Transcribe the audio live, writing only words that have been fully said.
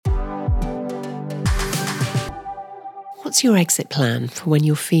What's your exit plan for when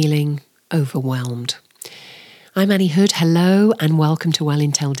you're feeling overwhelmed? I'm Annie Hood. Hello and welcome to Well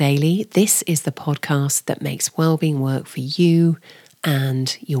Intel Daily. This is the podcast that makes wellbeing work for you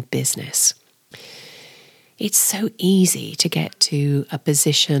and your business. It's so easy to get to a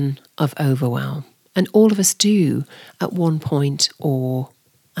position of overwhelm, and all of us do at one point or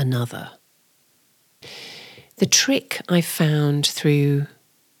another. The trick I've found through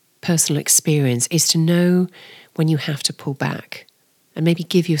personal experience is to know when you have to pull back and maybe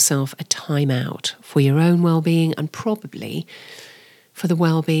give yourself a time out for your own well-being and probably for the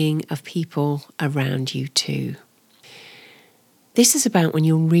well-being of people around you too. This is about when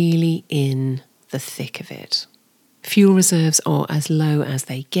you're really in the thick of it. Fuel reserves are as low as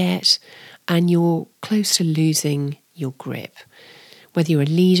they get and you're close to losing your grip, whether you're a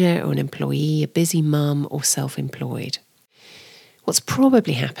leader or an employee, a busy mum or self-employed. What's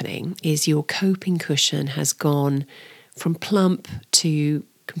probably happening is your coping cushion has gone from plump to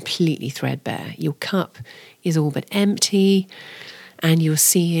completely threadbare. Your cup is all but empty and you're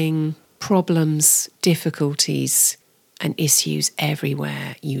seeing problems, difficulties and issues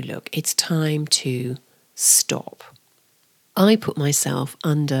everywhere you look. It's time to stop. I put myself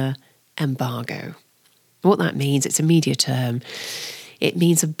under embargo. What that means, it's a media term. It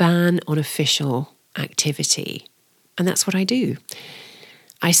means a ban on official activity. And that's what I do.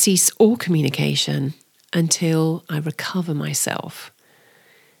 I cease all communication until I recover myself.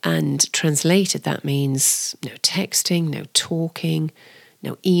 And translated, that means no texting, no talking,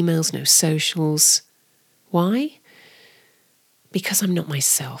 no emails, no socials. Why? Because I'm not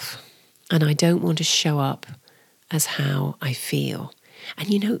myself. And I don't want to show up as how I feel. And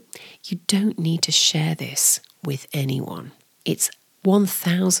you don't need to share this with anyone. It's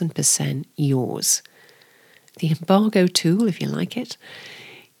 1000% yours. The embargo tool, if you like it,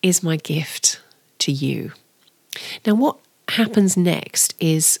 is my gift to you. Now, what happens next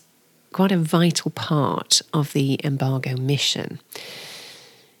is quite a vital part of the embargo mission.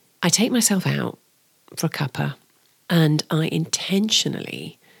 I take myself out for a cuppa and I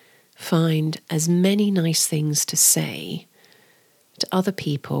intentionally find as many nice things to say to other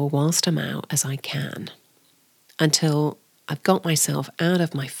people whilst I'm out as I can until I've got myself out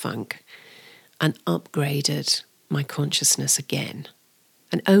of my funk and upgraded my consciousness again.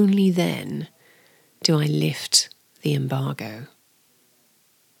 And only then do I lift the embargo.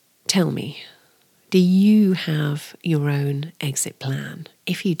 Tell me, do you have your own exit plan?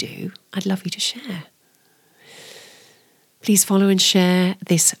 If you do, I'd love you to share. Please follow and share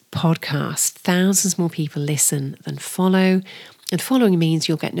this podcast. Thousands more people listen than follow. And following means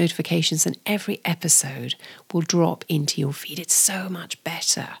you'll get notifications and every episode will drop into your feed. It's so much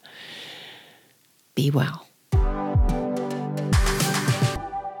better. Be well.